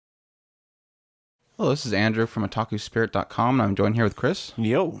Hello, this is Andrew from otakuspirit.com, and I'm joined here with Chris.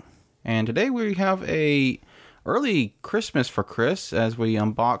 Yo. And today we have a early Christmas for Chris as we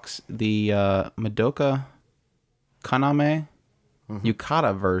unbox the Madoka Kaname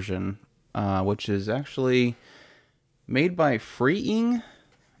Yukata version, which is actually made by Freeing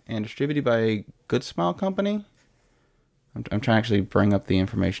and distributed by Good Smile Company. I'm trying to actually bring up the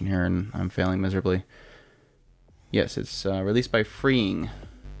information here, and I'm failing miserably. Yes, it's released by Freeing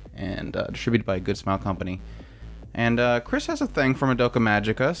and distributed by Good Smile Company. And Chris has a thing for Madoka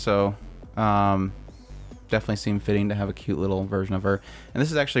Magica, so definitely seemed fitting to have a cute little version of her. And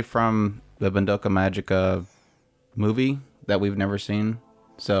this is actually from the Madoka Magica movie that we've never seen,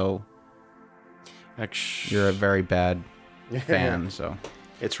 so you're a very bad fan. So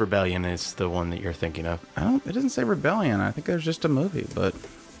It's Rebellion is the one that you're thinking of. it doesn't say Rebellion. I think there's just a movie, but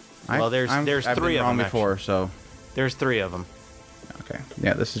Well, there's I've three been of wrong them before, so There's three of them. okay.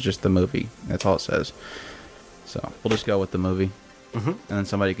 Yeah, this is just the movie. That's all it says. So we'll just go with the movie, and then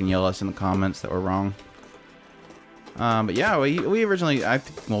somebody can yell us in the comments that we're wrong. But yeah, we originally,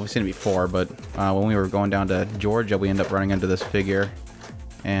 we've seen it before, but when we were going down to Georgia, we ended up running into this figure,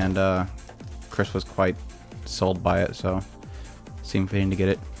 and Chris was quite sold by it, so seemed fitting to get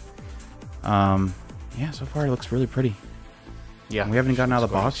it. Yeah, so far it looks really pretty. Yeah, we haven't even gotten out of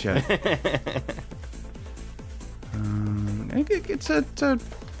the box yet. It's a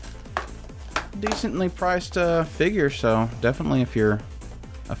decently priced figure, so definitely if you're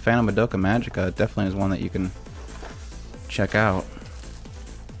a fan of Madoka Magica, it definitely is one that you can check out.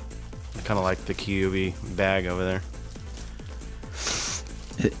 I kind of like the Kyuubi bag over there.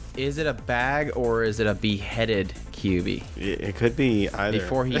 Is it a bag or is it a beheaded Kyuubi? It could be either.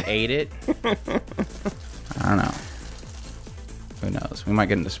 Before he ate it? I don't know. Who knows? We might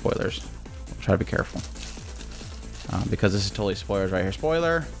get into spoilers. We'll try to be careful. Because this is totally spoilers right here.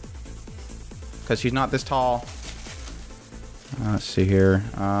 Spoiler! Because she's not this tall. Let's see here.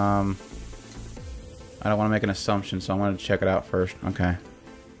 I don't want to make an assumption, so I wanted to check it out first. Okay.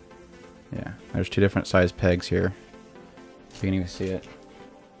 Yeah, there's two different size pegs here. You can even see it.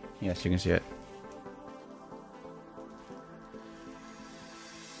 Yes, you can see it.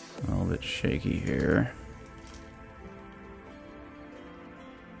 A little bit shaky here.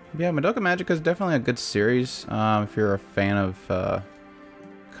 Yeah, Madoka Magica is definitely a good series. If you're a fan of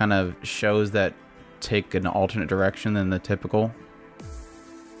kind of shows that take an alternate direction than the typical.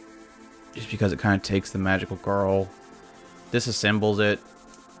 Just because it kind of takes the magical girl, disassembles it,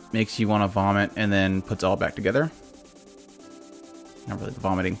 makes you want to vomit, and then puts it all back together. Not really the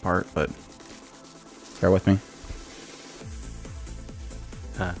vomiting part, but bear with me.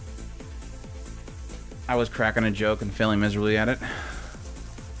 I was cracking a joke and failing miserably at it.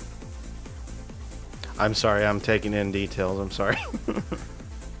 I'm sorry, I'm taking in details. I'm sorry.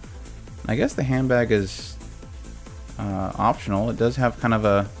 I guess the handbag is optional. It does have kind of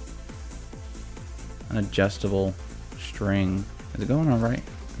an adjustable string. Is it going on right?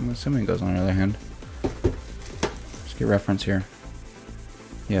 I'm assuming it goes on the other hand. Let's get reference here.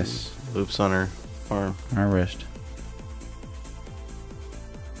 Yes. Loops on her arm. Our wrist.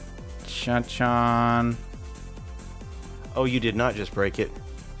 Cha-chan. Oh, you did not just break it.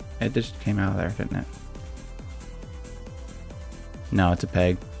 It just came out of there, didn't it? No, it's a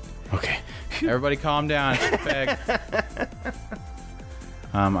peg. Okay. Everybody calm down. It's a peg.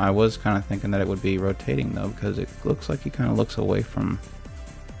 I was kind of thinking that it would be rotating, though, because it looks like he kind of looks away from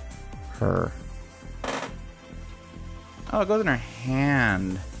her. Oh, it goes in her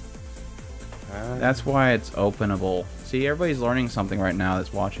hand. That's why it's openable. See, everybody's learning something right now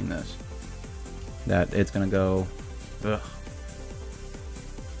that's watching this. That it's going to go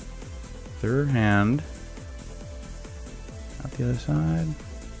through her hand. Out the other side.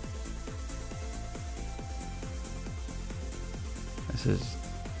 This is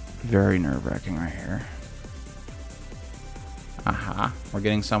very nerve-wracking right here. Aha. We're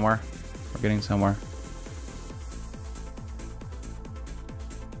getting somewhere. We're getting somewhere.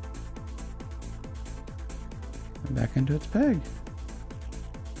 And back into its peg.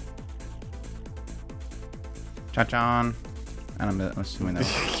 Cha-chan. And I'm assuming that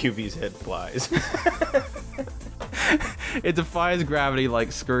QB's head flies. it defies gravity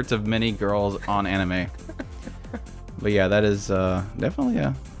like skirts of many girls on anime. But yeah, that is definitely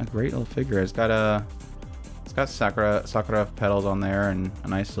a great little figure. It's got Sakura petals on there and a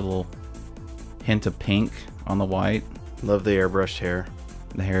nice little hint of pink on the white. Love the airbrushed hair.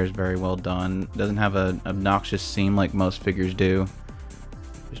 The hair is very well done. Doesn't have an obnoxious seam like most figures do.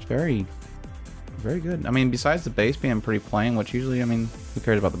 Just very, very good. I mean, besides the base being pretty plain, which usually, I mean, who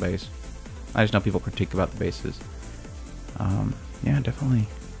cares about the base? I just know people critique about the bases. Yeah, definitely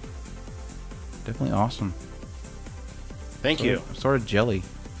definitely awesome. Thank you. Sort of jelly.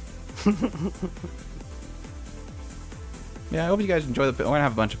 Yeah, I hope you guys enjoy the. We're gonna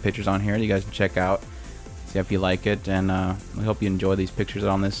have a bunch of pictures on here that you guys can check out, see if you like it, and I hope you enjoy these pictures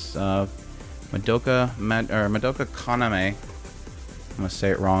on this Madoka Kaname. I'm gonna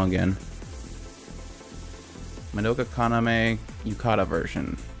say it wrong again. Madoka Kaname Yukata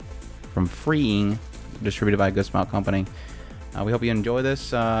version from Freeing, distributed by Good Smile Company. We hope you enjoy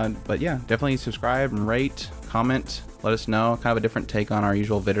this, but yeah, definitely subscribe and rate, comment, let us know. Kind of a different take on our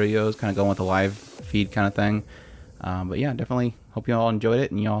usual videos, kind of going with the live feed kind of thing. But yeah, definitely hope you all enjoyed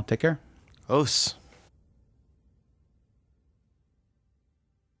it, and y'all take care. Os.